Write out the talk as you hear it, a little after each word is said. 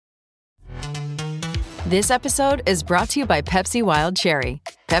This episode is brought to you by Pepsi Wild Cherry.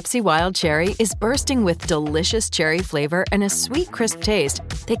 Pepsi Wild Cherry is bursting with delicious cherry flavor and a sweet, crisp taste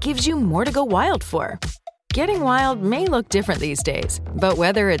that gives you more to go wild for. Getting wild may look different these days, but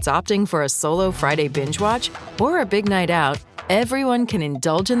whether it's opting for a solo Friday binge watch or a big night out, everyone can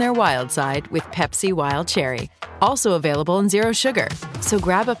indulge in their wild side with Pepsi Wild Cherry. Also available in Zero Sugar. So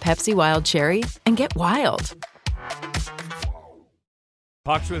grab a Pepsi Wild Cherry and get wild.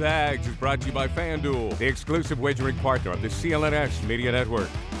 Pucks with Hags is brought to you by FanDuel, the exclusive wagering partner of the CLNS Media Network.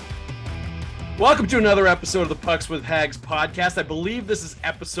 Welcome to another episode of the Pucks with Hags podcast. I believe this is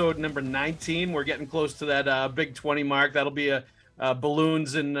episode number 19. We're getting close to that big 20 mark. That'll be a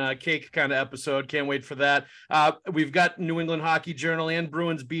balloons and cake kind of episode. Can't wait for that. We've got New England Hockey Journal and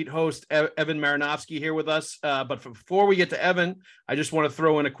Bruins beat host Evan Marinofsky here with us. But before we get to Evan, I just want to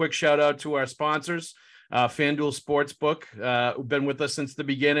throw in a quick shout out to our sponsors, FanDuel Sportsbook, who've been with us since the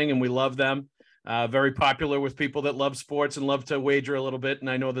beginning, and we love them. Very popular with people that love sports and love to wager a little bit. And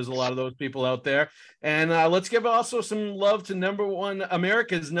I know there's a lot of those people out there. And let's give also some love to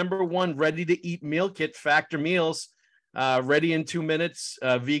America's number one ready-to-eat meal kit, Factor Meals. Ready in 2 minutes,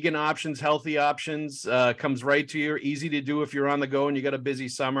 vegan options, healthy options, comes right to you. Easy to do if you're on the go and you got a busy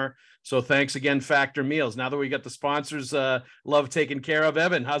summer. So thanks again, Factor Meals. Now that we got the sponsors, love taken care of.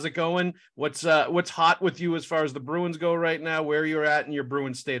 Evan, how's it going? What's hot with you as far as the Bruins go right now? Where you're at in your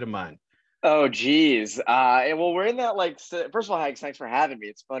Bruins state of mind? Oh, geez. Well, we're in that, first of all, Hags, thanks for having me.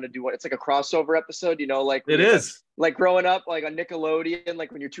 It's fun to do it's like a crossover episode, It is. Like growing up, like on Nickelodeon,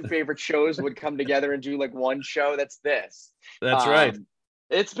 like when your two favorite shows would come together and do like one show, that's this. That's right.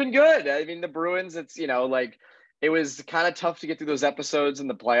 It's been good. I mean, the Bruins, it's, it was kind of tough to get through those episodes in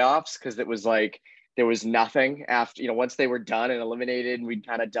the playoffs because it was like, there was nothing after, once they were done and eliminated and we'd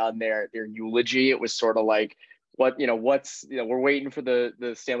kind of done their eulogy, it was sort of like, we're waiting for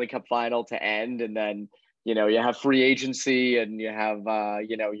the Stanley Cup final to end. And then, you have free agency and you have,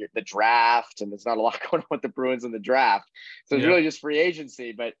 the draft, and there's not a lot going on with the Bruins in the draft. So it's really just free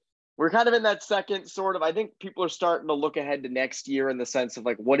agency, but we're kind of in that second sort of, I think people are starting to look ahead to next year in the sense of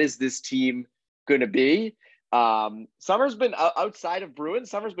like, what is this team going to be? Summer's been outside of Bruins.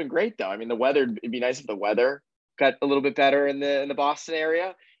 Summer's been great though. I mean, the weather, it'd be nice if the weather got a little bit better in the Boston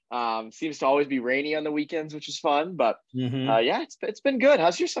area. Seems to always be rainy on the weekends, which is fun, but it's been good.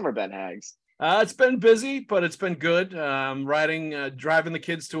 How's your summer been, Hags? It's been busy, but it's been good. Driving the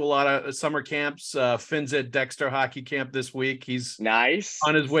kids to a lot of summer camps. Finn's at Dexter Hockey Camp this week. He's nice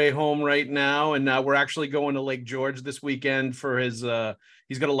on his way home right now. And we're actually going to Lake George this weekend for his,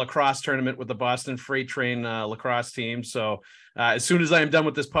 he's got a lacrosse tournament with the Boston Freight Train lacrosse team. So as soon as I am done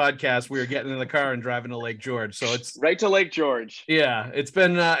with this podcast, we are getting in the car and driving to Lake George. So it's right to Lake George. Yeah, it's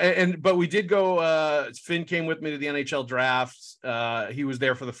been, but we did go, Finn came with me to the NHL draft. He was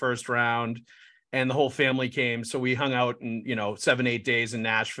there for the first round and the whole family came. So we hung out in, 7-8 days in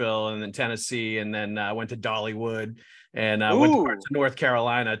Nashville and then Tennessee. And then went to Dollywood and went to parts of North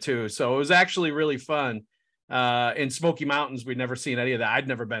Carolina too. So it was actually really fun. In Smoky Mountains, we'd never seen any of that. I'd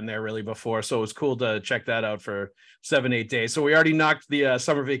never been there really before. So it was cool to check that out for 7-8 days. So we already knocked the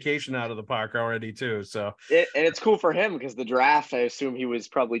summer vacation out of the park already too. So and it's cool for him because the draft, I assume he was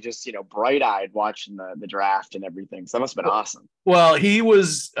probably just, bright-eyed watching the draft and everything. So that must have been awesome. Well, he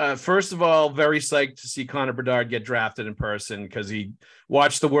was, first of all, very psyched to see Connor Bedard get drafted in person because he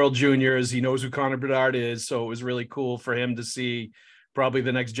watched the World Juniors. He knows who Connor Bedard is. So it was really cool for him to see probably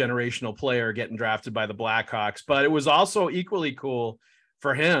the next generational player getting drafted by the Blackhawks. But it was also equally cool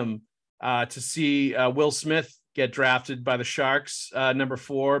for him to see Will Smith get drafted by the Sharks, number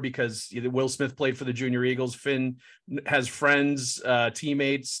 4, because Will Smith played for the Junior Eagles. Finn has friends,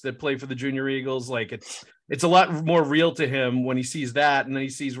 teammates that play for the Junior Eagles. Like it's a lot more real to him when he sees that. And then he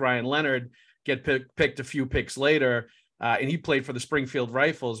sees Ryan Leonard get picked a few picks later. And he played for the Springfield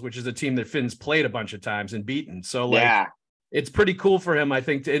Rifles, which is a team that Finn's played a bunch of times and beaten. So it's pretty cool for him, I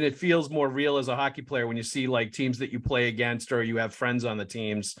think, and it feels more real as a hockey player when you see like teams that you play against or you have friends on the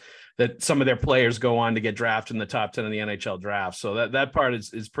teams that some of their players go on to get drafted in the top 10 of the NHL draft. So that part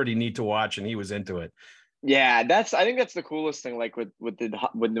is pretty neat to watch, and he was into it. Yeah, I think that's the coolest thing. Like with New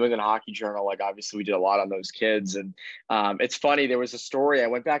England Hockey Journal, like obviously we did a lot on those kids, and it's funny. There was a story I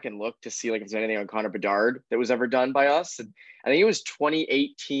went back and looked to see like if there's anything on Connor Bedard that was ever done by us, and I think it was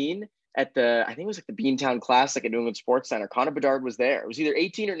 2018. I think it was like the Beantown Classic at New England Sports Center. Connor Bedard was there. It was either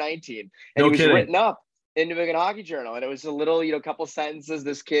 18 or 19. And he was written up in New England Hockey Journal. And it was a little, couple sentences.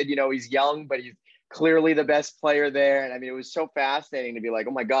 This kid, he's young, but he's clearly the best player there. And I mean, it was so fascinating to be like,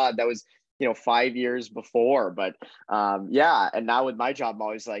 oh my God, that was, 5 years before. But and now with my job, I'm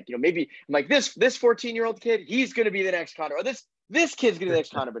always like, maybe I'm like this 14-year-old kid, he's going to be the next Connor, or this this kid's gonna be like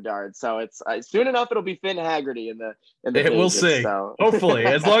Connor Bedard. So it's soon enough it'll be Finn Haggerty in the cages, we'll see. So. Hopefully,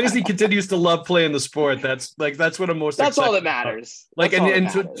 as long as he continues to love playing the sport, that's what I'm most. That's all that about. matters. Like, and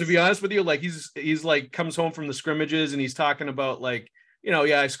to be honest with you, like he's like comes home from the scrimmages and he's talking about like,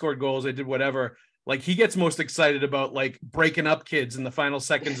 I scored goals, I did whatever. Like he gets most excited about like breaking up kids in the final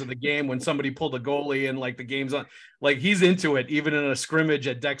seconds of the game when somebody pulled a goalie and like the game's on. Like he's into it, even in a scrimmage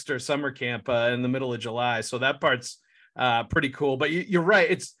at Dexter summer camp in the middle of July. So that part's pretty cool. But you're right.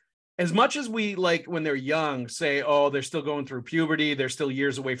 It's as much as we like when they're young say, oh, they're still going through puberty. They're still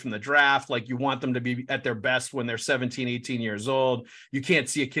years away from the draft. Like you want them to be at their best when they're 17, 18 years old. You can't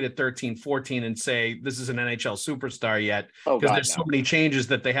see a kid at 13, 14 and say, this is an NHL superstar yet. Because there's so many changes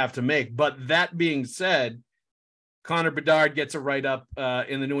that they have to make. But that being said, Connor Bedard gets a write-up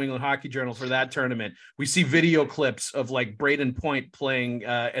in the New England Hockey Journal for that tournament. We see video clips of like Braden Point playing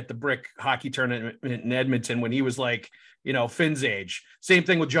at the Brick Hockey Tournament in Edmonton when he was like, Finn's age. Same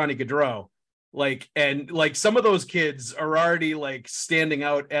thing with Johnny Gaudreau. And some of those kids are already like standing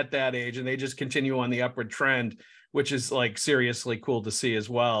out at that age and they just continue on the upward trend, which is like seriously cool to see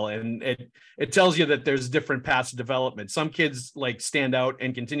as well. And it tells you that there's different paths of development. Some kids like stand out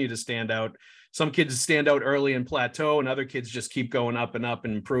and continue to stand out. Some kids stand out early and plateau and other kids just keep going up and up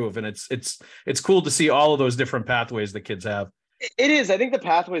and improve. And it's cool to see all of those different pathways that kids have. It is. I think the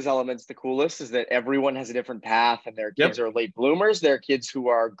pathways element's the coolest is that everyone has a different path and there are kids who are late bloomers. There are kids who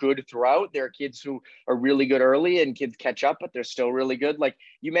are good throughout. There are kids who are really good early and kids catch up, but they're still really good. Like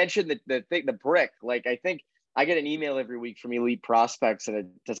you mentioned the Brick, like I think I get an email every week from Elite Prospects and it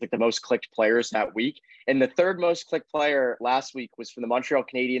does like the most clicked players that week. And the third most clicked player last week was from the Montreal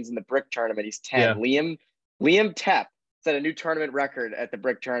Canadiens in the Brick tournament. He's 10. Yeah. Liam Tepp set a new tournament record at the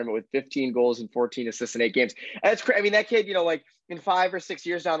Brick tournament with 15 goals and 14 assists in 8 games. And it's crazy. I mean, that kid, like in 5 or 6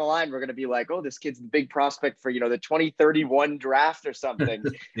 years down the line, we're going to be like, oh, this kid's the big prospect for, the 2031 draft or something.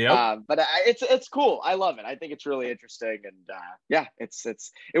 But it's cool. I love it. I think it's really interesting. And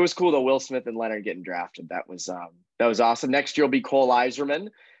it was cool though. Will Smith and Leonard getting drafted. That was awesome. Next year will be Cole Iserman.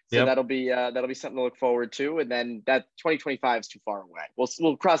 So that'll be something to look forward to. And then that 2025 is too far away.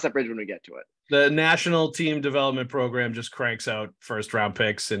 We'll cross that bridge when we get to it. The national team development program just cranks out first round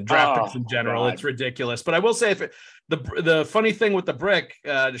picks and draft picks in general. God. It's ridiculous. But I will say, the funny thing with the Brick,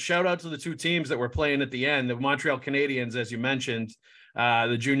 to shout out to the two teams that were playing at the end, the Montreal Canadiens, as you mentioned,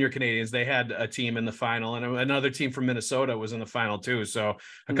 the junior Canadiens, they had a team in the final, and another team from Minnesota was in the final too. So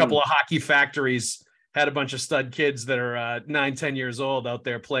a couple of hockey factories had a bunch of stud kids that are 9-10 years old out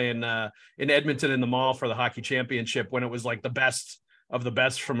there playing in Edmonton in the mall for the hockey championship when it was like the best of the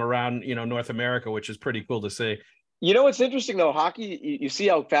best from around, North America, which is pretty cool to see. What's interesting though, hockey, you see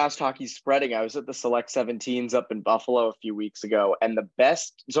how fast hockey's spreading. I was at the Select 17s up in Buffalo a few weeks ago, and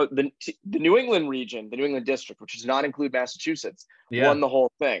the New England region, the New England district, which does not include Massachusetts, won the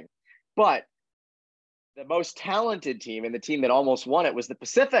whole thing. But the most talented team and the team that almost won it was the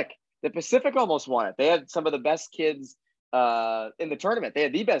Pacific. The Pacific almost won it. They had some of the best kids in the tournament. They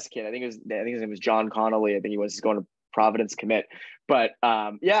had the best kid. I think his name was John Connolly. I think he was going to Providence commit. But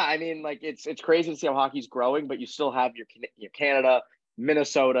I mean, like it's crazy to see how hockey's growing, but you still have your Canada,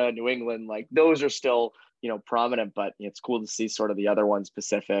 Minnesota, New England, like those are still, prominent, but it's cool to see sort of the other ones,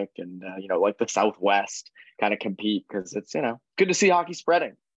 Pacific and, like the Southwest kind of compete because it's, good to see hockey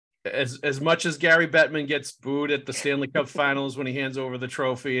spreading. As much as Gary Bettman gets booed at the Stanley Cup finals when he hands over the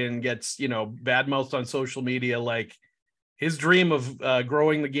trophy and gets, badmouthed on social media, like his dream of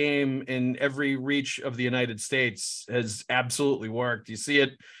growing the game in every reach of the United States has absolutely worked. You see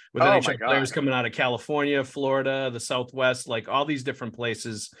it with NHL players coming out of California, Florida, the Southwest, like all these different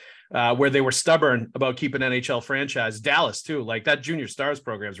places where they were stubborn about keeping NHL franchise. Dallas too, like that Junior Stars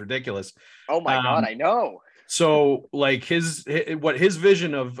program is ridiculous. Oh my God, I know. So like his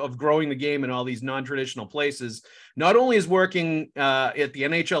vision of growing the game in all these non-traditional places, not only is working at the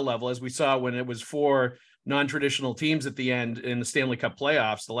NHL level, as we saw when it was 4 non-traditional teams at the end in the Stanley Cup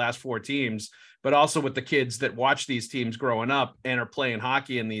playoffs, the last 4 teams, but also with the kids that watch these teams growing up and are playing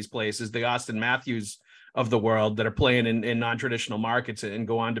hockey in these places, the Austin Matthews of the world that are playing in non-traditional markets and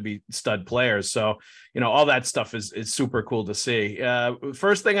go on to be stud players. So, all that stuff is super cool to see.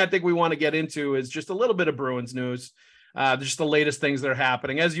 First thing I think we want to get into is just a little bit of Bruins news. Just the latest things that are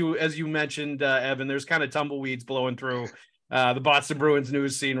happening. As you mentioned, Evan, there's kind of tumbleweeds blowing through the Boston Bruins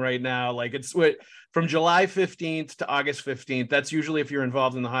news scene right now. Like it's from July 15th to August 15th. That's usually, if you're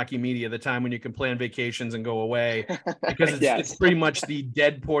involved in the hockey media, the time when you can plan vacations and go away because it's pretty much the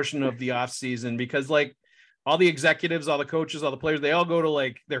dead portion of the off season because like all the executives, all the coaches, all the players, they all go to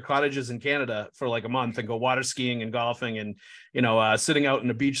like their cottages in Canada for like a month and go water skiing and golfing and, sitting out in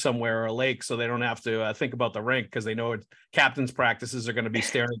the beach somewhere or a lake. So they don't have to think about the rink because they know captain's practices are going to be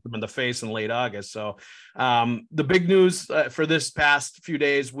staring them in the face in late August. So the big news for this past few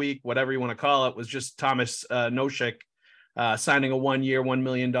days, week, whatever you want to call it, was just Thomas Nosek signing a 1-year, $1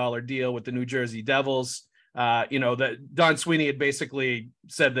 million deal with the New Jersey Devils. That Don Sweeney had basically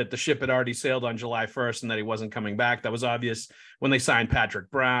said that the ship had already sailed on July 1st and that he wasn't coming back. That was obvious when they signed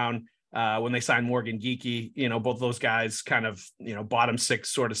Patrick Brown, when they signed Morgan Geekie, both those guys kind of, bottom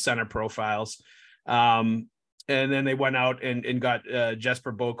six sort of center profiles. And then they went out and got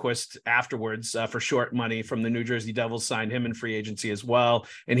Jesper Boquist afterwards for short money from the New Jersey Devils, signed him in free agency as well.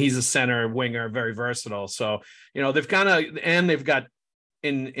 And he's a center winger, very versatile. So, they've got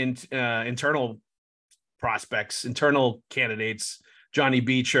internal prospects, internal candidates, Johnny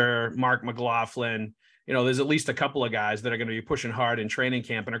Beecher, Mark McLaughlin. There's at least a couple of guys that are going to be pushing hard in training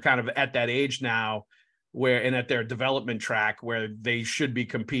camp and are kind of at that age now and at their development track where they should be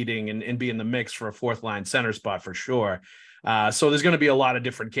competing and be in the mix for a fourth line center spot for sure. So there's going to be a lot of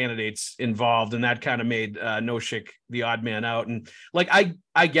different candidates involved, and that kind of made Nosek the odd man out. And like,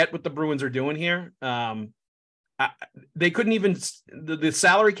 I get what the Bruins are doing here. They couldn't even, the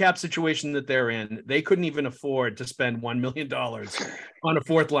salary cap situation that they're in, they couldn't even afford to spend $1 million on a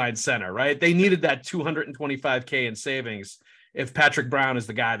fourth line center, right? They needed that $225K in savings if Patrick Brown is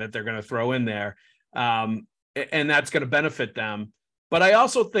the guy that they're going to throw in there. And that's going to benefit them. But I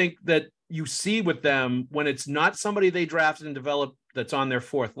also think that you see with them, when it's not somebody they drafted and developed that's on their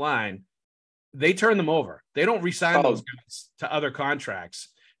fourth line, they turn them over. They don't re-sign those guys to other contracts.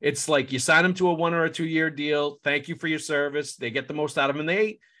 It's like you sign them to a 1 or a 2 year deal. Thank you for your service. They get the most out of them. And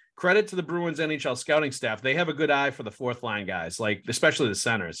they credit to the Bruins NHL scouting staff. They have a good eye for the fourth line guys, like especially the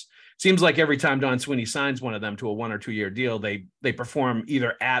centers. Seems like every time Don Sweeney signs one of them to a 1 or 2 year deal, they perform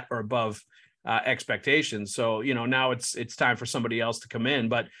either at or above expectations. So, now it's time for somebody else to come in.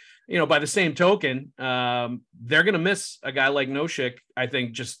 But, by the same token, they're going to miss a guy like Nosek. I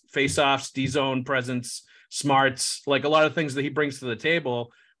think just face-offs, D-zone presence, smarts, like a lot of things that he brings to the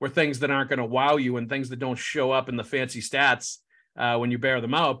table were things that aren't going to wow you and things that don't show up in the fancy stats when you bear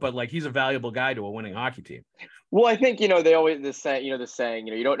them out. But like, he's a valuable guy to a winning hockey team. Well, I think, they always the saying,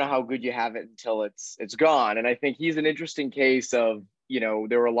 you don't know how good you have it until it's gone. And I think he's an interesting case of,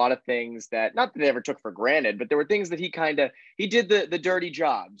 there were a lot of things that, not that they ever took for granted, but there were things that he did the dirty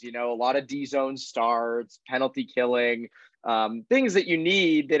jobs, a lot of D-zone starts, penalty killing, things that you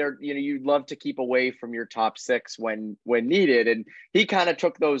need that are, you'd love to keep away from your top six when needed. And he kind of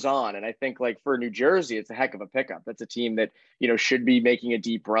took those on. And I think like for New Jersey, it's a heck of a pickup. That's a team that, should be making a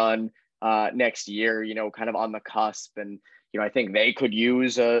deep run next year, kind of on the cusp. And, I think they could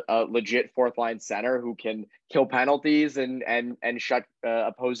use a legit fourth line center who can kill penalties and shut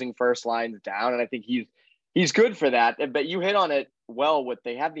opposing first lines down. And I think he's good for that. But you hit on it well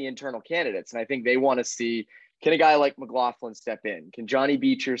they have the internal candidates. And I think they want to see, can a guy like McLaughlin step in? Can Johnny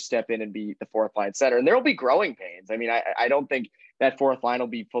Beecher step in and be the fourth line center? And there'll be growing pains. I mean, I don't think that fourth line will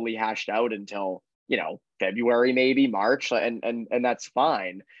be fully hashed out until, February, maybe March, and that's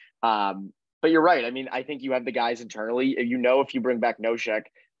fine. But you're right. I mean, I think you have the guys internally. If you bring back Nosek,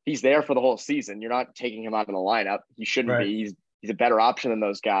 he's there for the whole season. You're not taking him out of the lineup. He shouldn't be. He's a better option than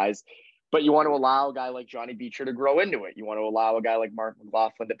those guys. But you want to allow a guy like Johnny Beecher to grow into it. You want to allow a guy like Mark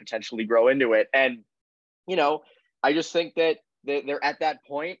McLaughlin to potentially grow into it. And, I just think that they're at that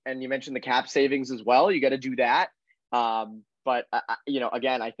point. And you mentioned the cap savings as well. You got to do that. But,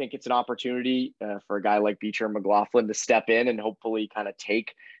 again, I think it's an opportunity for a guy like Beecher and McLaughlin to step in and hopefully kind of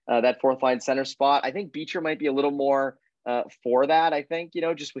take that fourth line center spot. I think Beecher might be a little more for that, I think,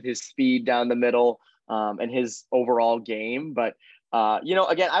 just with his speed down the middle and his overall game. But,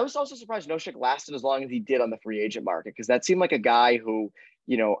 again, I was also surprised Nosek lasted as long as he did on the free agent market, because that seemed like a guy who,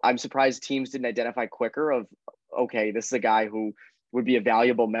 I'm surprised teams didn't identify quicker of, okay, this is a guy who would be a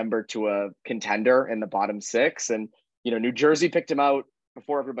valuable member to a contender in the bottom six. And, New Jersey picked him out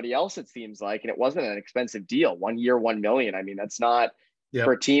before everybody else, it seems like, and it wasn't an expensive deal. 1 year, $1 million. I mean, that's not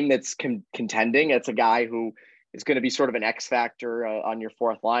for a team that's contending. It's a guy who is going to be sort of an X factor on your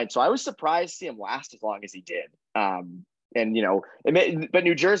fourth line. So I was surprised to see him last as long as he did. But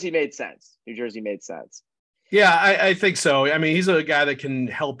New Jersey made sense. Yeah, I think so. I mean, he's a guy that can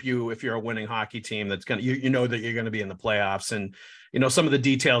help you if you're a winning hockey team that's going to, that you're going to be in the playoffs. And, some of the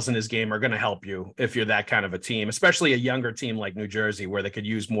details in his game are going to help you if you're that kind of a team, especially a younger team like New Jersey, where they could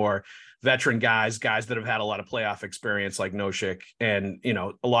use more veteran guys that have had a lot of playoff experience like Nosek and,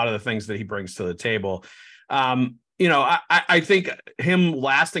 a lot of the things that he brings to the table. I think him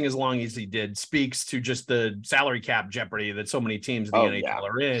lasting as long as he did speaks to just the salary cap jeopardy that so many teams in the NHL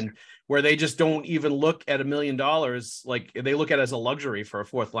are in, where they just don't even look at $1 million like they look at it as a luxury for a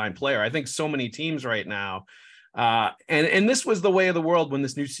fourth line player. I think so many teams right now, and this was the way of the world when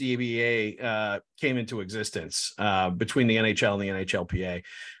this new CBA came into existence between the NHL and the NHLPA.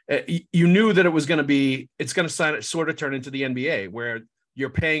 You knew that it's going to sort of turn into the NBA, where you're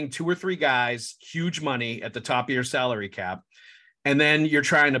paying 2 or 3 guys huge money at the top of your salary cap, and then you're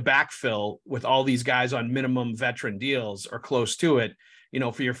trying to backfill with all these guys on minimum veteran deals or close to it,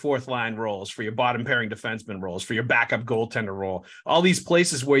 for your fourth line roles, for your bottom pairing defenseman roles, for your backup goaltender role, all these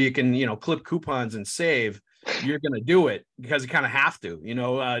places where you can, clip coupons and save. You're going to do it because you kind of have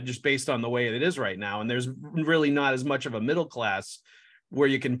to, just based on the way it is right now. And there's really not as much of a middle class where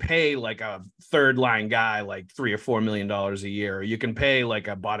you can pay like a third line guy like $3 or $4 million a year, or you can pay like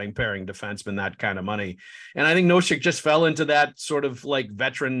a bottom pairing defenseman that kind of money. And I think Nosek just fell into that sort of like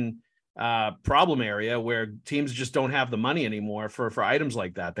veteran problem area where teams just don't have the money anymore for items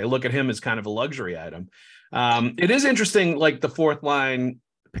like that. They look at him as kind of a luxury item. It is interesting, like the fourth line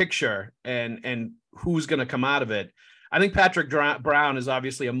picture and who's going to come out of it. I think Patrick Brown is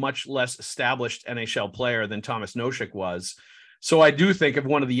obviously a much less established NHL player than Thomas Nosek was. So I do think if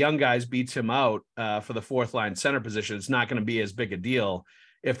one of the young guys beats him out for the fourth line center position, it's not going to be as big a deal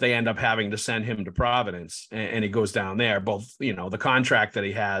if they end up having to send him to Providence and he goes down there. Both, the contract that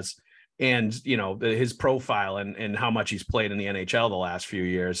he has and, his profile and how much he's played in the NHL the last few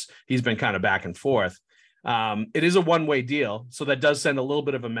years, he's been kind of back and forth. It is a one-way deal. So that does send a little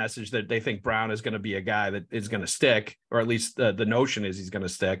bit of a message that they think Brown is going to be a guy that is going to stick, or at least the notion is he's going to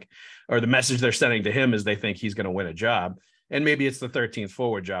stick, or the message they're sending to him is they think he's going to win a job. And maybe it's the 13th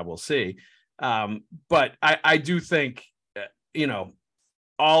forward job. We'll see. But I do think,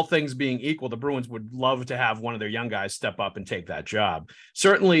 all things being equal, the Bruins would love to have one of their young guys step up and take that job.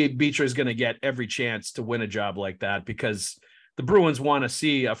 Certainly Beecher is going to get every chance to win a job like that because the Bruins want to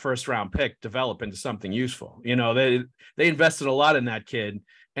see a first round pick develop into something useful. They invested a lot in that kid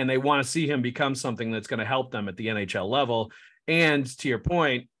and they want to see him become something that's going to help them at the NHL level. And to your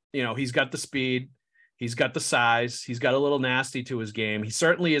point, he's got the speed. He's got the size. He's got a little nasty to his game. He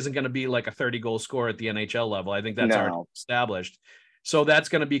certainly isn't going to be like a 30-goal scorer at the NHL level. I think that's already established. So that's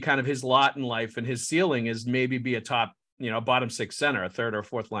going to be kind of his lot in life. And his ceiling is maybe be a top, bottom 6 center, a third or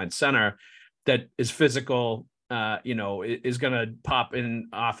fourth line center that is physical, is going to pop in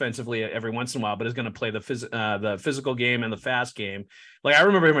offensively every once in a while, but is going to play the physical game and the fast game. Like I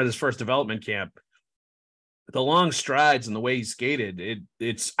remember him at his first development camp. The long strides and the way he skated,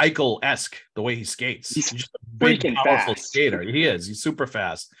 it's Eichel-esque the way he skates. He's just a big, powerful skater. He is. He's super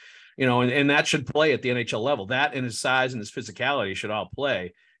fast, and that should play at the NHL level. That and his size and his physicality should all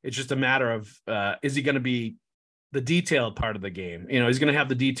play. It's just a matter of, is he going to be the detailed part of the game? He's going to have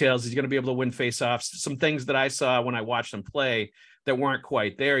the details. He's going to be able to win faceoffs. Some things that I saw when I watched him play that weren't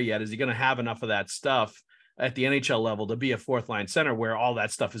quite there yet. Is he going to have enough of that stuff at the NHL level to be a fourth line center where all that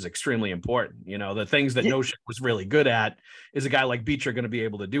stuff is extremely important? The things that Nosek was really good at, is a guy like Beecher going to be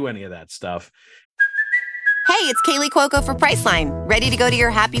able to do any of that stuff? Hey, it's Kaylee Cuoco for Priceline. Ready to go to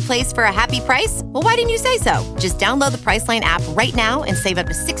your happy place for a happy price? Well, why didn't you say so? Just download the Priceline app right now and save up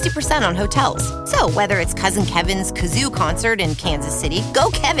to 60% on hotels. So whether it's Cousin Kevin's Kazoo Concert in Kansas City,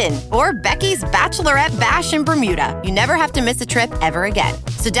 go Kevin, or Becky's Bachelorette Bash in Bermuda, you never have to miss a trip ever again.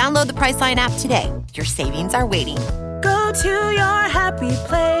 So download the Priceline app today. Your savings are waiting. Go to your happy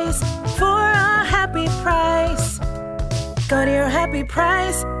place for a happy price. Go to your happy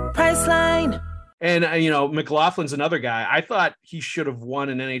price, Priceline. And, McLaughlin's another guy. I thought he should have won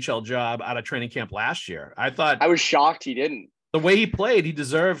an NHL job out of training camp last year. I was shocked he didn't. The way he played, he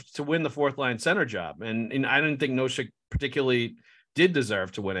deserved to win the fourth line center job. And I didn't think Nosek particularly did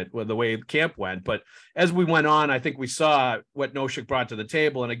deserve to win it with the way camp went. But as we went on, I think we saw what Nosek brought to the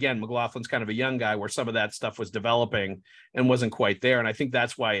table. And again, McLaughlin's kind of a young guy where some of that stuff was developing and wasn't quite there. And I think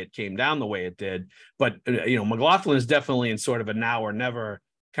that's why it came down the way it did. But, McLaughlin is definitely in sort of a now or never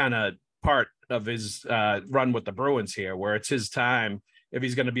kind of part of his run with the Bruins here, where it's his time if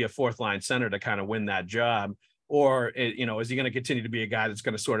he's going to be a fourth line center to kind of win that job. Or, is he going to continue to be a guy that's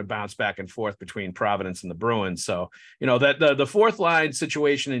going to sort of bounce back and forth between Providence and the Bruins? So, that the fourth line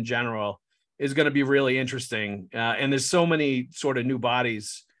situation in general is going to be really interesting. And there's so many sort of new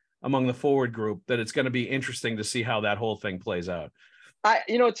bodies among the forward group that it's going to be interesting to see how that whole thing plays out.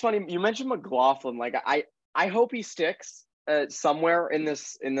 It's funny. You mentioned McLaughlin. Like, I hope he sticks. somewhere in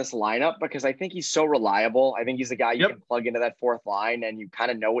this lineup because I think he's so reliable. I think he's a guy you can plug into that fourth line and you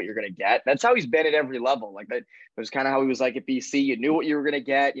kind of know what you're going to get. That's how he's been at every level. Like that was kind of how he was like at BC. You knew what you were going to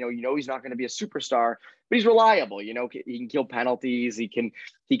get. You know he's not going to be a superstar, but he's reliable. You know, he can kill penalties. He can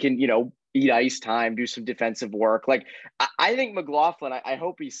beat ice time, do some defensive work. Like I think McLaughlin, I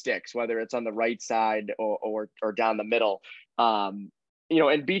hope he sticks, whether it's on the right side or down the middle.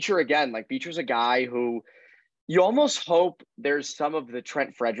 And Beecher again, like Beecher's a guy who you almost hope there's some of the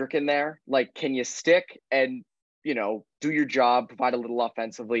Trent Frederick in there. Like, can you stick and, do your job, provide a little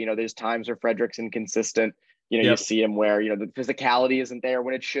offensively? There's times where Frederick's inconsistent. You see him where, the physicality isn't there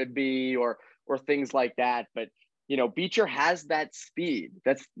when it should be or things like that. But, Beecher has that speed.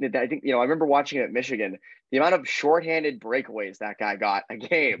 I think, I remember watching it at Michigan, the amount of shorthanded breakaways that guy got a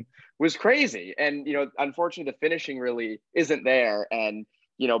game was crazy. And, unfortunately the finishing really isn't there. And,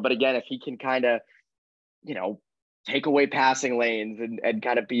 but again, if he can kind of, take away passing lanes and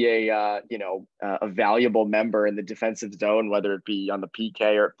kind of be a valuable member in the defensive zone, whether it be on the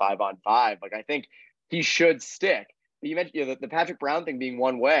PK or at 5-on-5, like I think he should stick. You mentioned the Patrick Brown thing being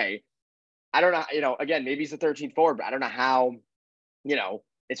one way. I don't know, again, maybe he's the 13th forward, but I don't know how,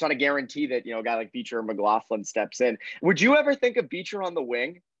 it's not a guarantee that, a guy like Beecher or McLaughlin steps in. Would you ever think of Beecher on the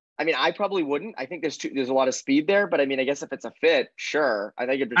wing? I mean, I probably wouldn't. I think there's a lot of speed there, but I mean, I guess if it's a fit, sure. I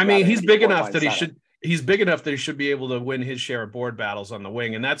think he's big enough that he's big enough that he should be able to win his share of board battles on the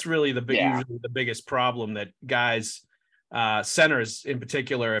wing. And that's really usually the biggest problem that guys, centers in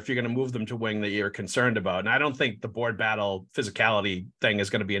particular, if you're going to move them to wing, that you're concerned about. And I don't think the board battle physicality thing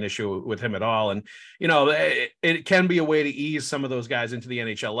is going to be an issue with him at all. And, it can be a way to ease some of those guys into the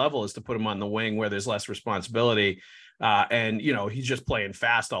NHL level is to put them on the wing where there's less responsibility. And he's just playing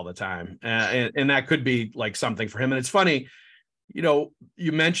fast all the time. And that could be like something for him. And it's funny,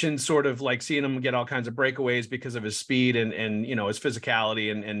 you mentioned sort of like seeing him get all kinds of breakaways because of his speed and his physicality,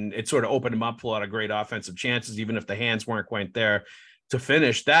 and it sort of opened him up to a lot of great offensive chances, even if the hands weren't quite there to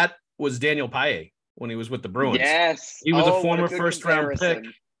finish. That was Daniel Paille when he was with the Bruins. Yes. He was a former first-round pick.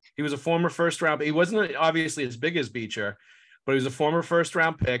 He was a former first-round. He wasn't obviously as big as Beecher, but he was a former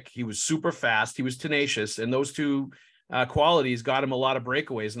first-round pick. He was super fast. He was tenacious, and those two qualities got him a lot of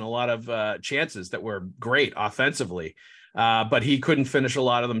breakaways and a lot of chances that were great offensively. But he couldn't finish a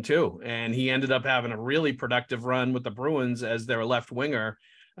lot of them too. And he ended up having a really productive run with the Bruins as their left winger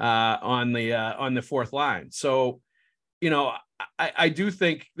on the fourth line. So, I do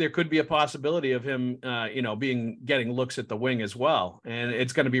think there could be a possibility of him, getting looks at the wing as well. And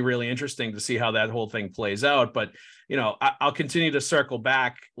it's going to be really interesting to see how that whole thing plays out. But, I'll continue to circle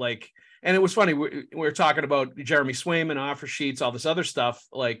back, and it was funny. We were talking about Jeremy Swayman, offer sheets, all this other stuff,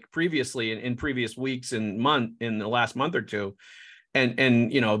 like previously in previous weeks and in the last month or two.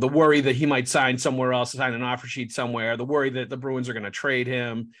 And the worry that he might sign somewhere else, sign an offer sheet somewhere, the worry that the Bruins are going to trade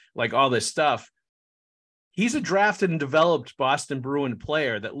him, like all this stuff. He's a drafted and developed Boston Bruin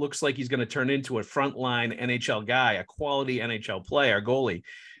player that looks like he's going to turn into a frontline NHL guy, a quality NHL player, goalie.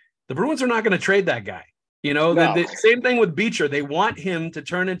 The Bruins are not going to trade that guy. No. The same thing with Beecher. They want him to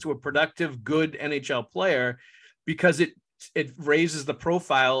turn into a productive, good NHL player because it raises the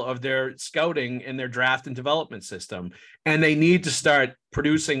profile of their scouting and their draft and development system. And they need to start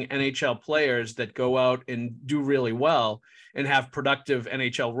producing NHL players that go out and do really well and have productive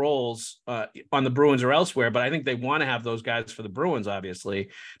NHL roles on the Bruins or elsewhere. But I think they want to have those guys for the Bruins,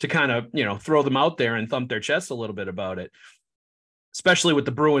 obviously, to kind of, throw them out there and thump their chests a little bit about it. Especially with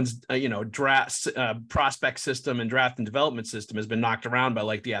the Bruins, draft prospect system and draft and development system has been knocked around by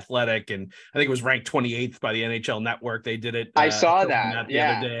like the Athletic, and I think it was ranked 28th by the NHL Network. They did it. I saw that the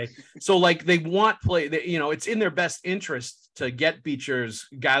other day. So like they want it's in their best interest to get Beecher's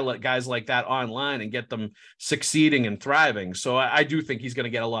guys like that online and get them succeeding and thriving. So I do think he's going to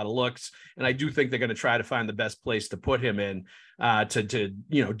get a lot of looks, and I do think they're going to try to find the best place to put him in to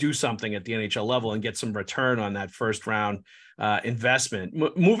do something at the NHL level and get some return on that first round investment.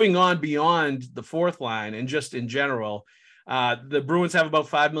 Moving on beyond the fourth line and just in general, the Bruins have about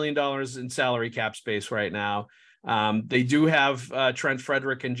 $5 million in salary cap space right now. They do have Trent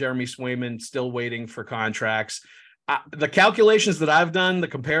Frederick and Jeremy Swayman still waiting for contracts. The calculations that I've done, the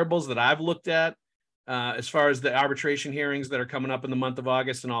comparables that I've looked at, as far as the arbitration hearings that are coming up in the month of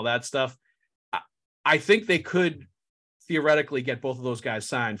August and all that stuff, I think they could theoretically get both of those guys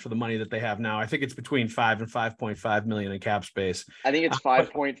signed for the money that they have now. I think it's between 5 and 5.5 million in cap space. I think it's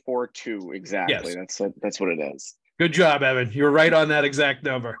 5.42 exactly. Yes. That's what it is. Good job, Evan. You were right on that exact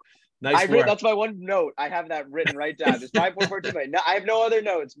number. Nice work. That's my one note. I have that written right down. It's 5.42 million. No, I have no other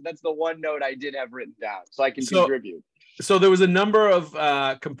notes, but that's the one note I did have written down, so I can contribute. So there was a number of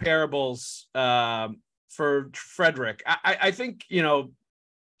comparables for Frederick. I think,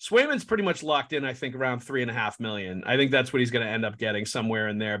 Swayman's pretty much locked in, I think, around $3.5 million. I think that's what he's going to end up getting, somewhere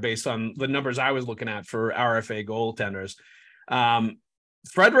in there, based on the numbers I was looking at for RFA goaltenders.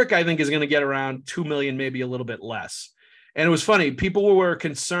 Frederick, I think, is going to get around $2 million, maybe a little bit less. And it was funny. People were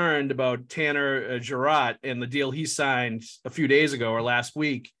concerned about Tanner Giroux and the deal he signed a few days ago or last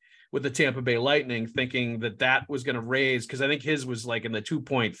week with the Tampa Bay Lightning, thinking that was going to raise, because I think his was like in the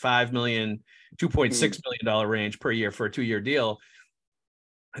 $2.5 million, $2.6 million range per year for a 2-year deal.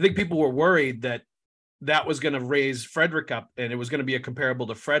 I think people were worried that was going to raise Frederick up, and it was going to be a comparable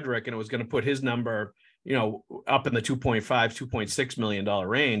to Frederick, and it was going to put his number, up in the $2.5, $2.6 million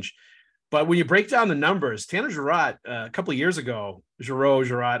range. But when you break down the numbers, Tanner Giroux, a couple of years ago,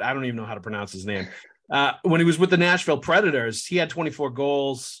 Giroux, I don't even know how to pronounce his name. When he was with the Nashville Predators, he had 24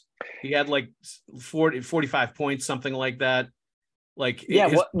 goals. He had like 45 points, something like that.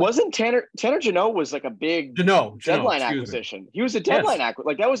 Wasn't Tanner Jeannot was like a big deadline acquisition. He was a deadline acquisition.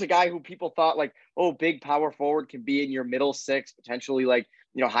 Like, that was a guy who people thought like, oh, big power forward can be in your middle six, potentially like,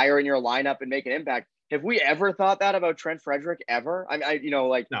 higher in your lineup and make an impact. Have we ever thought that about Trent Frederick ever?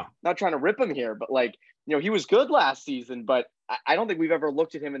 No. Not trying to rip him here, but he was good last season, but I don't think we've ever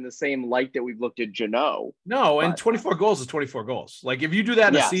looked at him in the same light that we've looked at Jeannot. No, and 24 goals is 24 goals. Like, if you do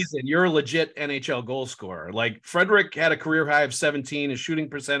that in a season, you're a legit NHL goal scorer. Like, Frederick had a career high of 17. His shooting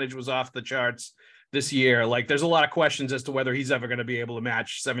percentage was off the charts this year. Like, there's a lot of questions as to whether he's ever going to be able to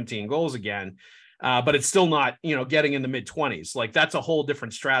match 17 goals again. But it's still not, getting in the mid-20s. Like, that's a whole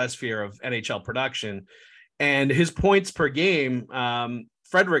different stratosphere of NHL production. And his points per game,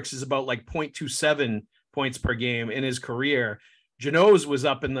 Frederick's is about like 0.27 points per game in his career. Jeannot's was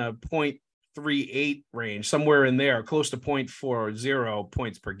up in the 0.38 range, somewhere in there, close to 0.40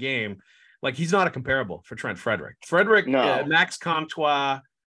 points per game. Like, he's not a comparable for Trent Frederick. Max Comtois,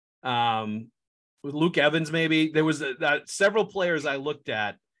 with Luke Evans, maybe. There was several players I looked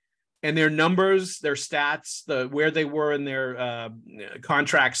at, and their numbers, their stats, where they were in their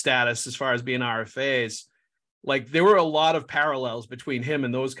contract status as far as being RFAs. Like, there were a lot of parallels between him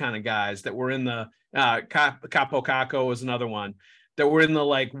and those kind of guys that were in the Capo Caco was another one that were in the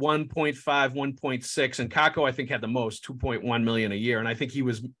like 1.5, 1.6. And Caco, I think, had the most, 2.1 million a year. And I think he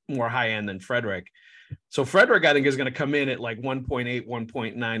was more high end than Frederick. So Frederick, I think, is going to come in at like 1.8,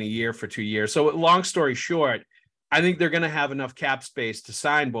 1.9 a year for 2 years. So long story short, I think they're going to have enough cap space to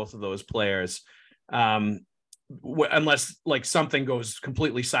sign both of those players. Unless like something goes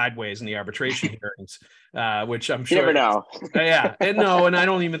completely sideways in the arbitration hearings, which I'm sure. You never know. And I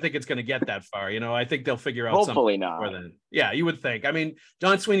don't even think it's going to get that far. I think they'll figure out Hopefully something. not. Yeah, you would think. I mean,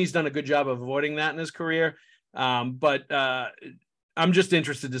 Don Sweeney's done a good job of avoiding that in his career. But I'm just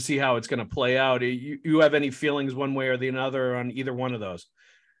interested to see how it's going to play out. You have any feelings one way or the other on either one of those?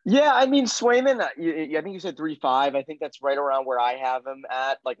 Yeah, I mean, Swayman, I think you said 3.5. I think that's right around where I have him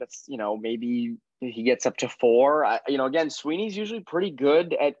at. Like, that's, maybe he gets up to 4. Again, Sweeney's usually pretty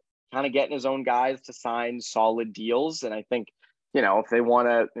good at kind of getting his own guys to sign solid deals. And I think, if they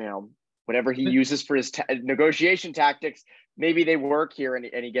want to, whatever he uses for his negotiation tactics, maybe they work here and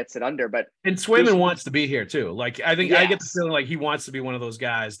he gets it under. And Swayman wants to be here too. Like, I think I get the feeling like he wants to be one of those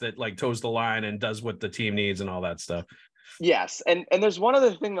guys that like toes the line and does what the team needs and all that stuff. Yes. And there's one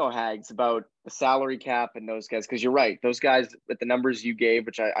other thing though, Hags, about the salary cap and those guys, because you're right. Those guys at the numbers you gave,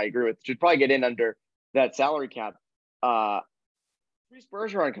 which I agree with, should probably get in under that salary cap. Patrice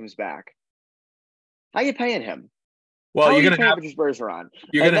Bergeron comes back. How are you paying him? Well, you're gonna have Patrice Bergeron.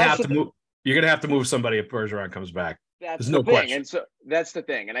 You're gonna have to move. You're gonna have to move somebody if Bergeron comes back. There's no question. And so that's the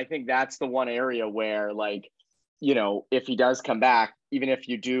thing. And I think that's the one area where, like, if he does come back, even if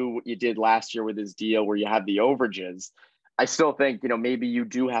you do what you did last year with his deal where you have the overages, I still think, maybe you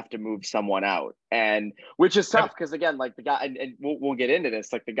do have to move someone out, and which is tough because, again, like the guy, and we'll get into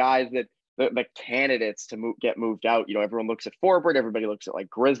this, like the guys that the candidates to get moved out, everyone looks at Forbort, everybody looks at like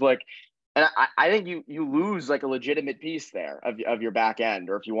Grzelcyk. And I think you lose like a legitimate piece there of your back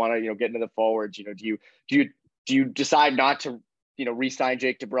end, or if you want to, get into the forwards, do you decide not to, re-sign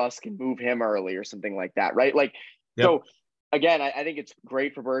Jake DeBrusk and move him early or something like that. Right. Like, So again, I think it's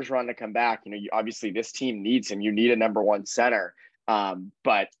great for Bergeron to come back. Obviously this team needs him. You need a number one center.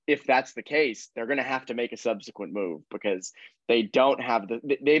 But if that's the case, they're going to have to make a subsequent move because they don't have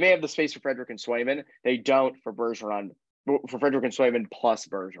they may have the space for Frederick and Swayman. They don't for Bergeron, for Frederick and Swayman plus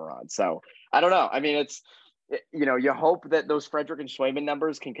Bergeron. So I don't know. I mean, it's, you hope that those Frederick and Swayman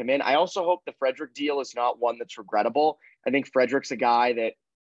numbers can come in. I also hope the Frederick deal is not one that's regrettable. I think Frederick's a guy that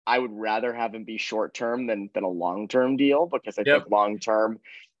I would rather have him be short-term than a long-term deal, because I think long-term,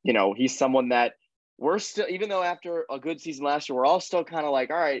 he's someone that we're still, even though after a good season last year, we're all still kind of like,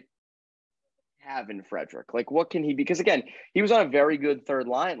 all right, have in Frederick? Like, what can he, because again, he was on a very good third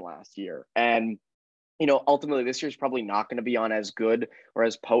line last year. And, ultimately this year's probably not going to be on as good or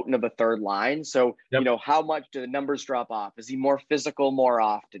as potent of a third line. So, how much do the numbers drop off? Is he more physical more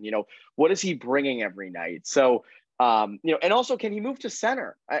often? What is he bringing every night? So, and also, can he move to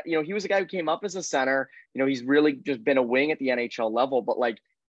center? He was a guy who came up as a center. He's really just been a wing at the NHL level. But like,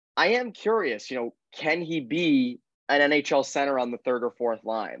 I am curious, can he be an NHL center on the third or fourth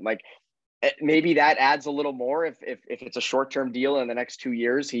line? Like, maybe that adds a little more if it's a short-term deal in the next 2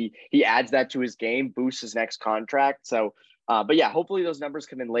 years, he adds that to his game, boosts his next contract. So, but yeah, hopefully those numbers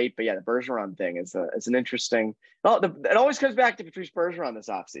come in late. But yeah, the Bergeron thing is an interesting. Well, it always comes back to Patrice Bergeron this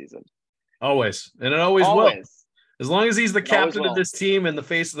offseason. Always, and it always will. As long as he's the captain of this team and the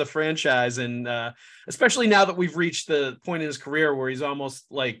face of the franchise, and especially now that we've reached the point in his career where he's almost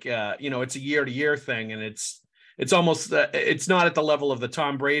like, it's a year-to-year thing, and it's almost it's not at the level of the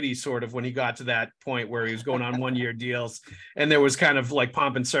Tom Brady sort of when he got to that point where he was going on 1-year deals, and there was kind of like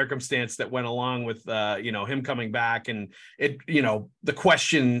pomp and circumstance that went along with him coming back, and the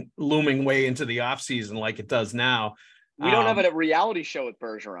question looming way into the offseason like it does now. We don't have a reality show with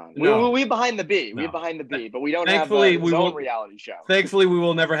Bergeron. No. We behind the B. No. We behind the B, but we don't have his own reality show. Thankfully, we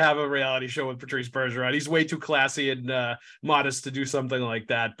will never have a reality show with Patrice Bergeron. He's way too classy and modest to do something like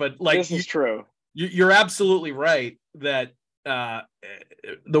that. But like, this is true. You're absolutely right that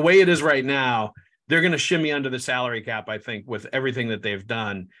the way it is right now, they're going to shimmy under the salary cap, I think, with everything that they've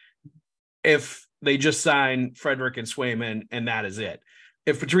done. If they just sign Frederick and Swayman, and that is it.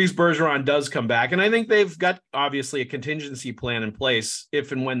 If Patrice Bergeron does come back, and I think they've got obviously a contingency plan in place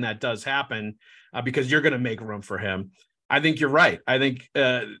if and when that does happen, because you're going to make room for him. I think you're right. I think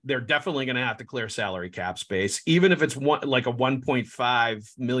they're definitely going to have to clear salary cap space, even if it's like a $1.5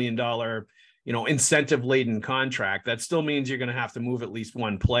 million, incentive laden contract. That still means you're going to have to move at least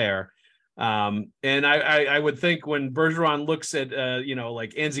one player. And I would think when Bergeron looks at,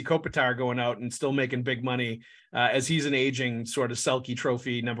 like Anze Kopitar going out and still making big money as he's an aging sort of Selke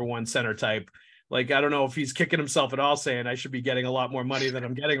Trophy #1 center type, like, I don't know if he's kicking himself at all saying I should be getting a lot more money than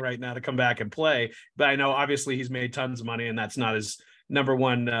I'm getting right now to come back and play. But I know obviously he's made tons of money and that's not his number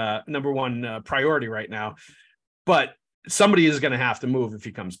one priority right now. But somebody is going to have to move if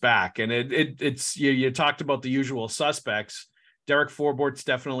he comes back. And it's you talked about the usual suspects. Derek Forbort's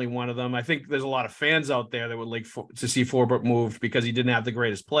definitely one of them. I think there's a lot of fans out there that would like to see Forbort moved because he didn't have the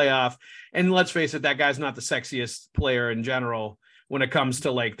greatest playoff. And let's face it, that guy's not the sexiest player in general when it comes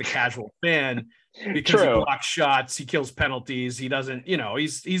to like the casual fan, because he blocks shots, he kills penalties. He doesn't,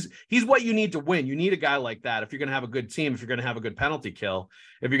 he's what you need to win. You need a guy like that if you're going to have a good team, if you're going to have a good penalty kill,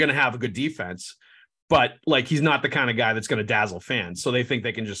 if you're going to have a good defense. But like, he's not the kind of guy that's going to dazzle fans. So they think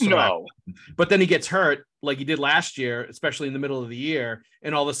they can just survive. No. But then he gets hurt like he did last year, especially in the middle of the year.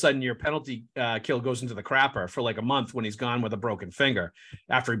 And all of a sudden your penalty kill goes into the crapper for like a month when he's gone with a broken finger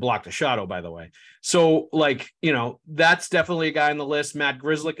after he blocked a shot. Oh, by the way. So like, that's definitely a guy on the list. Matt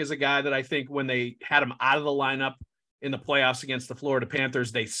Grzelcyk is a guy that I think when they had him out of the lineup in the playoffs against the Florida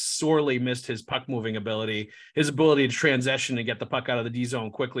Panthers, they sorely missed his puck moving ability, his ability to transition and get the puck out of the D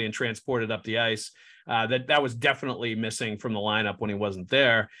zone quickly and transport it up the ice. That was definitely missing from the lineup when he wasn't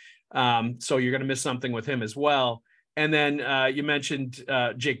there. So you're going to miss something with him as well. And then you mentioned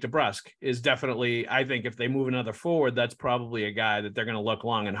Jake DeBrusk is definitely, I think if they move another forward, that's probably a guy that they're going to look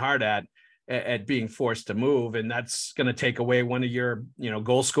long and hard at being forced to move. And that's going to take away one of your,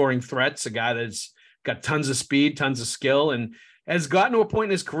 goal scoring threats, a guy that's got tons of speed, tons of skill, and has gotten to a point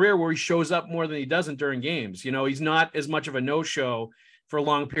in his career where he shows up more than he doesn't during games. He's not as much of a no-show for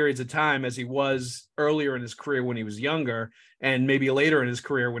long periods of time as he was earlier in his career when he was younger, and maybe later in his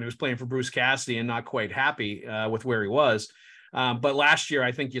career when he was playing for Bruce Cassidy and not quite happy with where he was. But last year,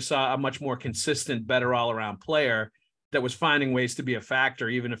 I think you saw a much more consistent, better all-around player that was finding ways to be a factor,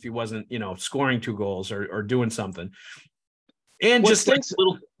 even if he wasn't, scoring 2 goals or doing something. And just like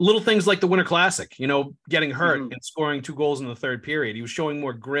little things like the Winter Classic, getting hurt and scoring 2 goals in the third period. He was showing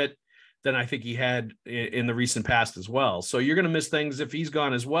more grit than I think he had in the recent past as well. So you're going to miss things if he's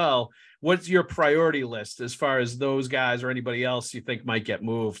gone as well. What's your priority list as far as those guys or anybody else you think might get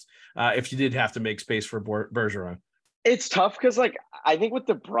moved if you did have to make space for Bergeron? It's tough because, like, I think with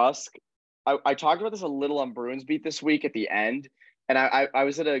DeBrusk, I talked about this a little on Bruins Beat this week at the end. And I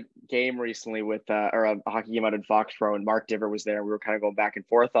was at a game recently with a hockey game out in Foxborough, and Mark Diver was there. We were kind of going back and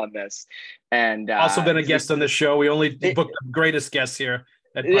forth on this. And also been a guest on this show. We only book the greatest guests here.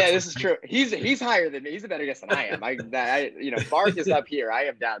 Yeah, this is true. He's higher than me. He's a better guest than I am. Mark is up here. I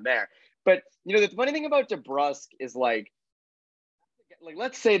am down there. But the funny thing about DeBrusk is like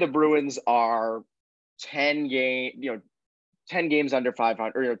let's say the Bruins are 10 games under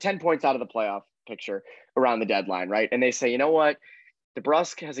 500, or 10 points out of the playoff picture around the deadline, right? And they say, you know what?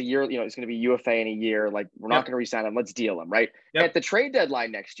 DeBrusk has a year, he's going to be UFA in a year. Like, we're not going to re-sign him. Let's deal him, right? At the trade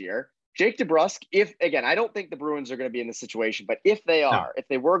deadline next year, Jake DeBrusk, I don't think the Bruins are going to be in this situation, but if they are, if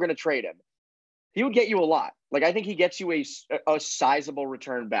they were going to trade him, he would get you a lot. Like, I think he gets you a sizable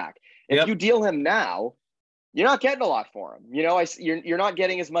return back. If you deal him now, you're not getting a lot for him. You're not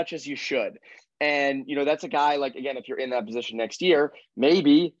getting as much as you should. And, that's a guy, like, again, if you're in that position next year,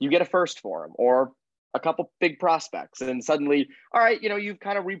 maybe you get a first for him or a couple big prospects, and suddenly, all right, you've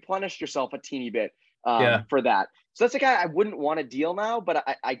kind of replenished yourself a teeny bit for that. So that's a guy I wouldn't want to deal now, but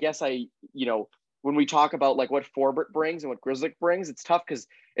I guess when we talk about like what Forbert brings and what Grzelcyk brings, it's tough because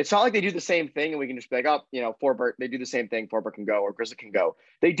it's not like they do the same thing and we can just be like, Forbert, they do the same thing, Forbert can go or Grzelcyk can go.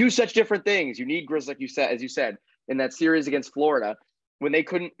 They do such different things. You need Grzelcyk, as you said, in that series against Florida, when they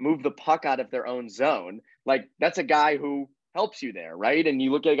couldn't move the puck out of their own zone. Like, that's a guy who helps you there, right? And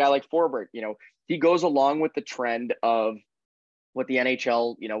you look at a guy like Forbert, he goes along with the trend of what the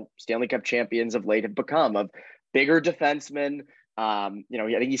NHL, Stanley Cup champions of late have become, of bigger defensemen. I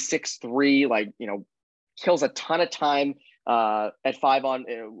think he's 6'3", kills a ton of time at 5 on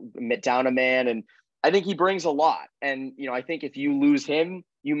down a man. And I think he brings a lot. And, I think if you lose him,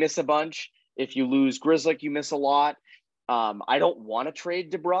 you miss a bunch. If you lose Grzelcyk, you miss a lot. I don't want to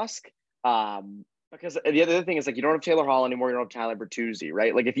trade DeBrusk because the other thing is, like, you don't have Taylor Hall anymore. You don't have Tyler Bertuzzi,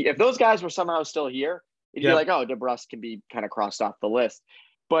 right? Like, if those guys were somehow still here, it'd be like, oh, DeBrusk can be kind of crossed off the list.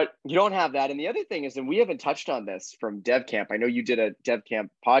 But you don't have that. And the other thing is, and we haven't touched on this from Dev Camp. I know you did a Dev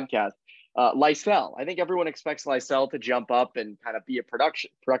Camp podcast. Lysell. I think everyone expects Lysell to jump up and kind of be a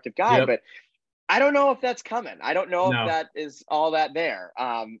productive guy, but I don't know if that's coming. I don't know if that is all that there.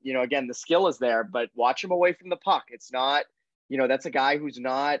 Again, the skill is there, but watch him away from the puck. It's not, that's a guy who's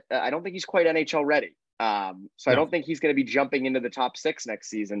not, I don't think he's quite NHL ready. I don't think he's going to be jumping into the top 6 next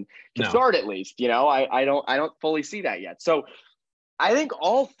season to start, at least. I don't fully see that yet. So I think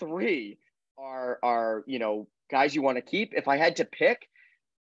all three are guys you want to keep. If I had to pick,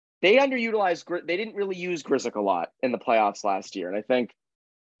 they underutilized. They didn't really use Grzelcyk a lot in the playoffs last year, and I think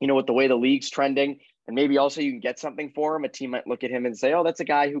with the way the league's trending, and maybe also you can get something for him. A team might look at him and say, "Oh, that's a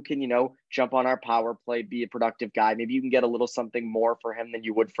guy who can jump on our power play, be a productive guy." Maybe you can get a little something more for him than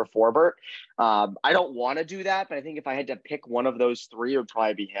you would for Forbert. I don't want to do that, but I think if I had to pick one of those three, it would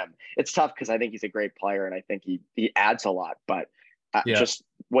probably be him. It's tough because I think he's a great player and I think he adds a lot, but. Just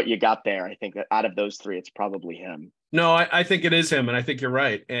what you got there, I think that out of those three, it's probably him. No, I think it is him, and I think you're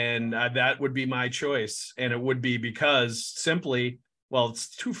right. And that would be my choice. And it would be because simply,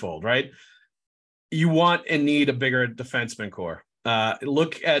 it's twofold, right? You want and need a bigger defenseman core.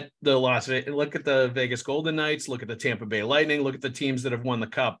 Look at the Vegas Golden Knights, look at the Tampa Bay Lightning, look at the teams that have won the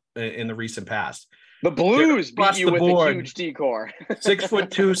Cup in the recent past. The Blues beat you with a huge D-core. 6'2",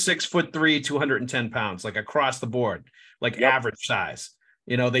 6'3", 210 pounds, like across the board, average size.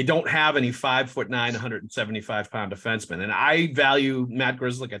 They don't have any 5'9", 175-pound defensemen. And I value Matt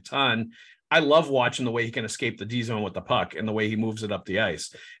Grzelcyk a ton. I love watching the way he can escape the D zone with the puck and the way he moves it up the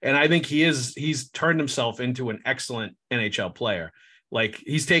ice. And I think he's turned himself into an excellent NHL player. Like,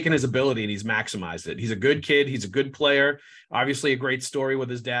 he's taken his ability and he's maximized it. He's a good kid. He's a good player. Obviously a great story with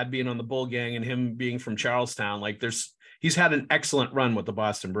his dad being on the Bull Gang and him being from Charlestown. He's had an excellent run with the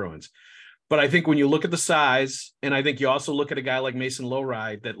Boston Bruins. But I think when you look at the size, and I think you also look at a guy like Mason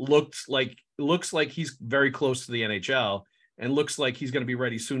Lowry that looks like he's very close to the NHL and looks like he's going to be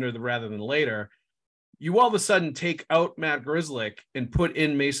ready sooner rather than later, you all of a sudden take out Matt Grzelcyk and put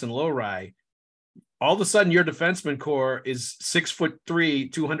in Mason Lowry. All of a sudden your defenseman core is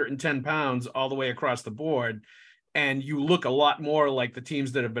 6'3", 210 pounds all the way across the board. And you look a lot more like the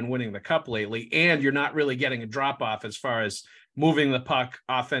teams that have been winning the Cup lately. And you're not really getting a drop off as far as moving the puck,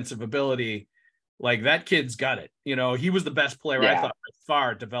 offensive ability. Like, that kid's got it. He was the best player I thought by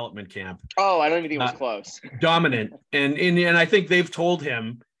far at development camp. Oh, I don't even think it was close. Dominant. And I think they've told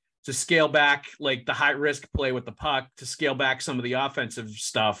him to scale back like the high risk play with the puck, to scale back some of the offensive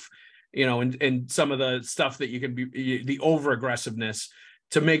stuff, and some of the stuff that you can be the over aggressiveness,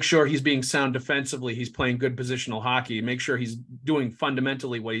 to make sure he's being sound defensively. He's playing good positional hockey, make sure he's doing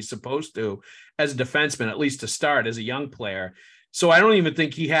fundamentally what he's supposed to as a defenseman, at least to start as a young player. So I don't even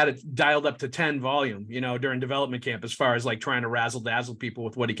think he had it dialed up to 10 volume, during development camp, as far as like trying to razzle dazzle people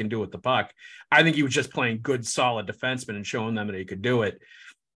with what he can do with the puck. I think he was just playing good, solid defenseman and showing them that he could do it.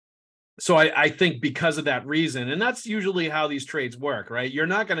 So I think because of that reason, and that's usually how these trades work, right? You're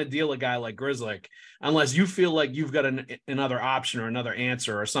not going to deal a guy like Grzelcyk unless you feel like you've got another option or another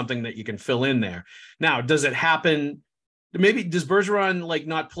answer or something that you can fill in there. Now, does it happen? Maybe does Bergeron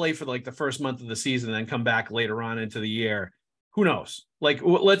not play for the first month of the season and then come back later on into the year? who knows? Like,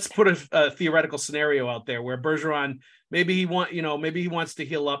 let's put a theoretical scenario out there where Bergeron, maybe he wants to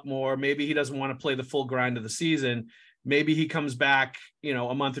heal up more. Maybe he doesn't want to play the full grind of the season. Maybe he comes back,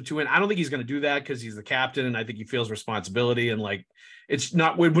 a month or two in. I don't think he's going to do that because he's the captain, and I think he feels responsibility, and like, it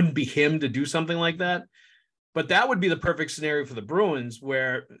wouldn't be him to do something like that. But that would be the perfect scenario for the Bruins,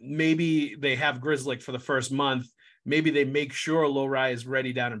 where maybe they have Grzelcyk for the first month. Maybe they make sure Lohrei is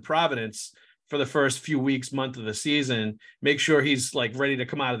ready down in Providence for the first few weeks, month of the season, make sure he's like ready to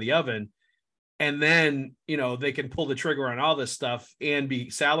come out of the oven. And then, they can pull the trigger on all this stuff and be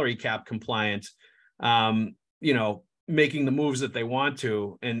salary cap compliant, making the moves that they want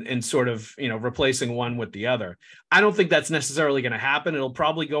to and sort of, replacing one with the other. I don't think that's necessarily going to happen. It'll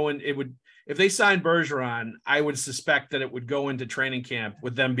probably if they sign Bergeron, I would suspect that it would go into training camp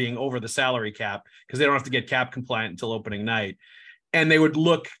with them being over the salary cap because they don't have to get cap compliant until opening night. And they would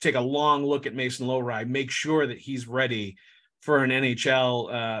take a long look at Mason Lohrei, make sure that he's ready for an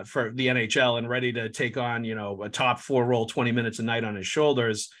NHL, for the NHL, and ready to take on, a top 4 role, 20 minutes a night on his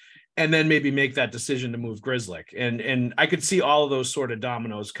shoulders, and then maybe make that decision to move Grzelcyk. And I could see all of those sort of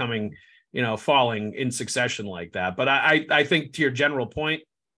dominoes coming, falling in succession like that. But I think to your general point,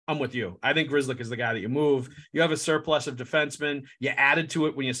 I'm with you. I think Grzelcyk is the guy that you move. You have a surplus of defensemen. You added to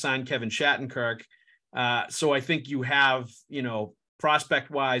it when you signed Kevin Shattenkirk. So I think you have, prospect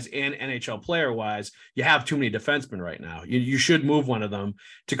wise and NHL player wise, you have too many defensemen right now. You should move one of them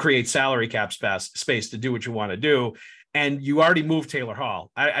to create salary cap space to do what you want to do. And you already moved Taylor Hall.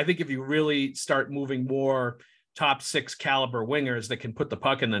 I think if you really start moving more top 6 caliber wingers that can put the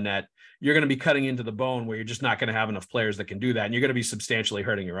puck in the net, you're going to be cutting into the bone where you're just not going to have enough players that can do that. And you're going to be substantially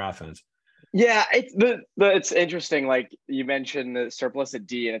hurting your offense. Yeah, it's interesting. Like you mentioned the surplus at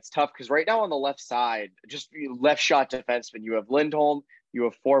D, and it's tough because right now on the left side, just left shot defenseman, you have Lindholm, you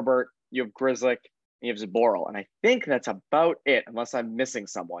have Forbort, you have Grzelcyk, and you have Zboril. And I think that's about it, unless I'm missing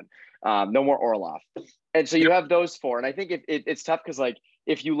someone. No more Orlov. And so you have those 4. And I think it's tough because, like,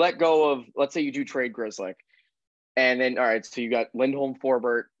 if you let go of, let's say you do trade Grzelcyk, and then, all right, so you got Lindholm,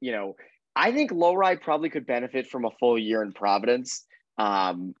 Forbort, I think Lohrei probably could benefit from a full year in Providence.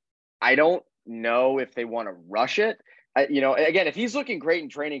 I don't know if they want to rush it. Again, if he's looking great in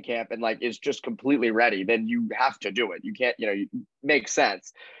training camp and like is just completely ready, then you have to do it. You can't, makes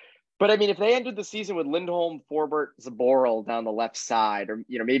sense. But I mean, if they ended the season with Lindholm, Forbort, Zboril down the left side, or,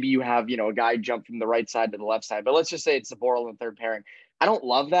 maybe you have, a guy jump from the right side to the left side, but let's just say it's Zboril in third pairing. I don't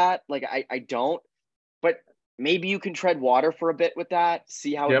love that. Like, I don't, but maybe you can tread water for a bit with that,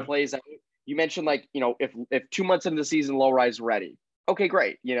 see how it plays out. You mentioned like, if 2 months into the season, Lohrei's ready. Okay,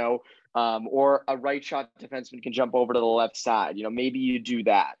 great. Or a right shot defenseman can jump over to the left side. Maybe you do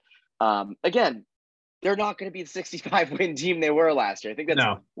that. Again, they're not going to be the 65 win team they were last year. I think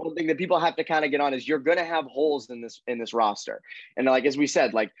that's one thing that people have to kind of get on is you're going to have holes in this roster. And like, as we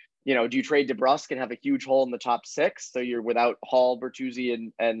said, like, do you trade DeBrusk and have a huge hole in the top 6? So you're without Hall,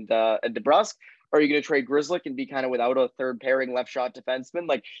 Bertuzzi, and DeBrusk, or are you going to trade Grzelcyk and be kind of without a third pairing left shot defenseman?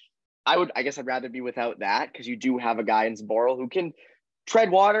 Like, I guess I'd rather be without that because you do have a guy in Zboril who can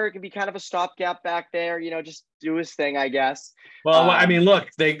tread water. It can be kind of a stopgap back there, just do his thing, I guess. Well, I mean, look,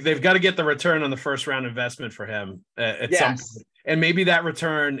 they've got to get the return on the first round investment for him at some point. And maybe that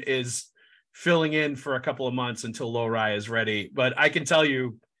return is filling in for a couple of months until Lohrei is ready. But I can tell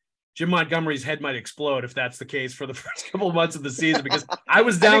you, Jim Montgomery's head might explode if that's the case for the first couple of months of the season, because I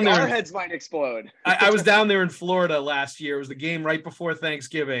was down there. Our heads might explode. I was down there in Florida last year. It was the game right before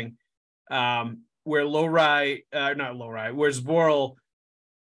Thanksgiving, where where Zboril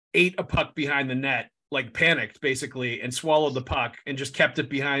ate a puck behind the net, like panicked basically, and swallowed the puck and just kept it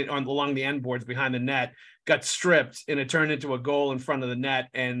along the end boards behind the net, got stripped, and it turned into a goal in front of the net,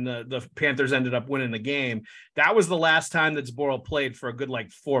 and the Panthers ended up winning the game. That was the last time that Zboril played for a good 3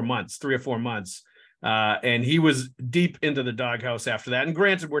 or 4 months. And he was deep into the doghouse after that. And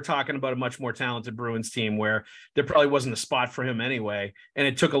granted, we're talking about a much more talented Bruins team where there probably wasn't a spot for him anyway. And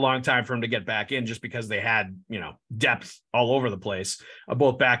it took a long time for him to get back in just because they had, depth all over the place,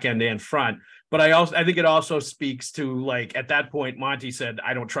 both back end and front. But I think it also speaks to, at that point, Monty said,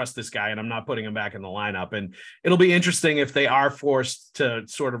 I don't trust this guy and I'm not putting him back in the lineup. And it'll be interesting if they are forced to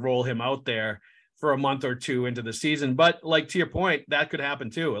sort of roll him out there for a month or two into the season. But to your point, that could happen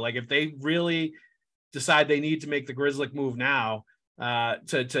too. If they really decide they need to make the Grzelcyk move now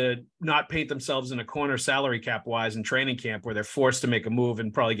to not paint themselves in a corner salary cap wise in training camp where they're forced to make a move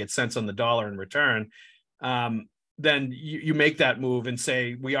and probably get cents on the dollar in return, then you make that move and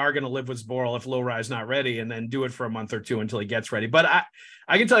say, we are going to live with Zboril if Lohrei is not ready, and then do it for a month or two until he gets ready. But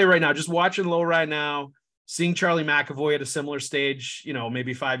I can tell you right now, just watching Lohrei now, seeing Charlie McAvoy at a similar stage,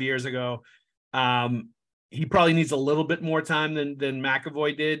 maybe 5 years ago, he probably needs a little bit more time than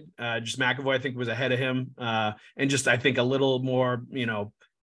McAvoy did. Just McAvoy, I think, was ahead of him, and just I think a little more, a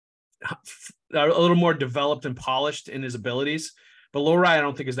little more developed and polished in his abilities. But Lohrei, I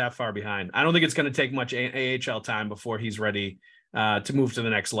don't think is that far behind. I don't think it's going to take much AHL time before he's ready to move to the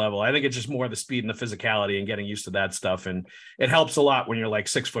next level. I think it's just more the speed and the physicality and getting used to that stuff. And it helps a lot when you're like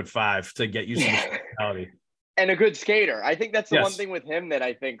 6'5" to get used to the physicality. And a good skater. I think that's the one thing with him that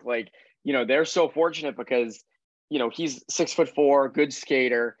I think, like, they're so fortunate because, he's 6'4", good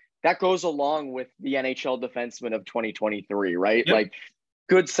skater. That goes along with the NHL defenseman of 2023, right? Yep. Like,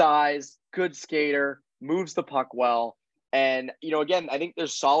 good size, good skater, moves the puck well. And, again, I think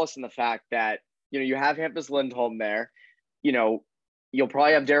there's solace in the fact that, you have Hampus Lindholm there. You'll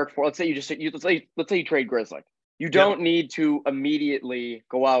probably have Derek Ford. Let's say you trade Grizzly. You don't need to immediately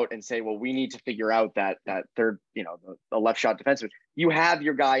go out and say, well, we need to figure out that third, the left shot defenseman. You have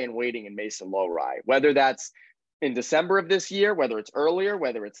your guy in waiting in Mason Lohrei, whether that's in December of this year, whether it's earlier,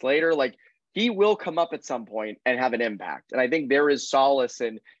 whether it's later, like he will come up at some point and have an impact. And I think there is solace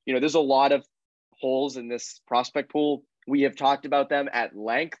in, there's a lot of holes in this prospect pool. We have talked about them at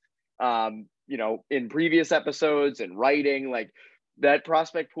length, in previous episodes and writing. Like, that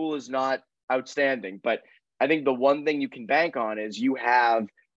prospect pool is not outstanding, but I think the one thing you can bank on is you have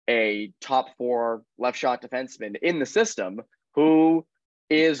a top 4 left shot defenseman in the system who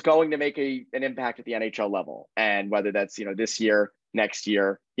is going to make an impact at the NHL level. And whether that's, this year, next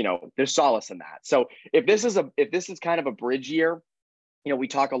year, there's solace in that. So if this is kind of a bridge year, we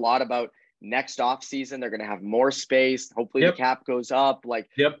talk a lot about next off season, they're going to have more space. Hopefully the cap goes up. Like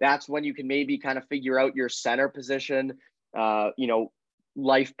that's when you can maybe kind of figure out your center position,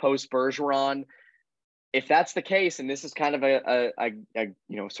 life post Bergeron. If that's the case, and this is kind of a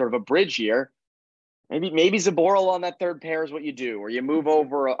sort of a bridge year, maybe Zaboral on that third pair is what you do, or you move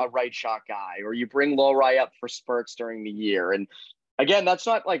over a right shot guy, or you bring Lohrei up for spurts during the year. And again, that's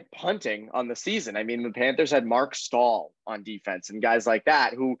not like punting on the season. I mean, the Panthers had Mark Stahl on defense and guys like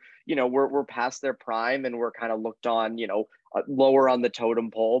that who, were past their prime and were kind of looked on, lower on the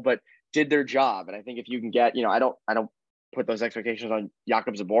totem pole, but did their job. And I think if you can get, I don't put those expectations on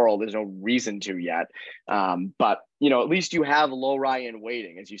Jakub Zaboral. There's no reason to yet. But, at least you have Lohrei in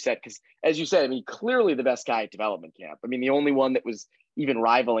waiting, as you said, because as you said, I mean, clearly the best guy at development camp. I mean, the only one that was even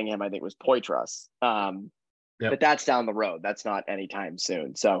rivaling him, I think, was Poitras. But that's down the road. That's not anytime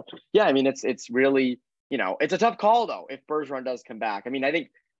soon. So, yeah, I mean, it's really, it's a tough call, though, if Bergeron does come back. I mean, I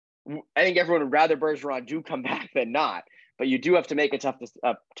think everyone would rather Bergeron do come back than not. But you do have to make a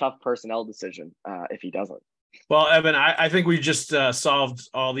tough personnel decision if he doesn't. Well, Evan, I think we just solved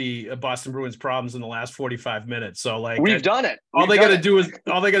all the Boston Bruins problems in the last 45 minutes. So, like, we've done it. All they got to do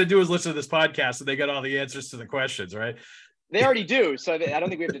is listen to this podcast, and they got all the answers to the questions, right? They already do. So I don't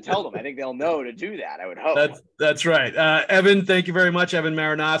think we have to tell them. I think they'll know to do that. I would hope. That's right. Evan, thank you very much. Evan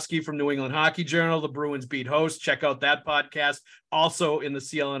Marinofsky from New England Hockey Journal, the Bruins beat host. Check out that podcast. Also in the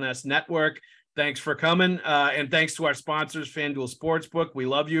CLNS network. Thanks for coming. And thanks to our sponsors, FanDuel Sportsbook. We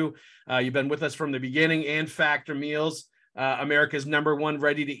love you. You've been with us from the beginning, and Factor Meals, America's #1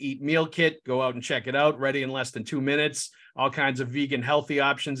 ready-to-eat meal kit. Go out and check it out. Ready in less than 2 minutes. All kinds of vegan, healthy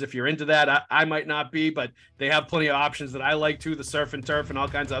options. If you're into that, I might not be, but they have plenty of options that I like too. The surf and turf and all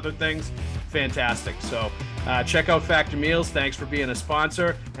kinds of other things. Fantastic. So check out Factor Meals. Thanks for being a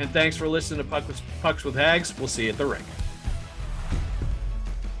sponsor. And thanks for listening to Pucks with Hags. We'll see you at the rink.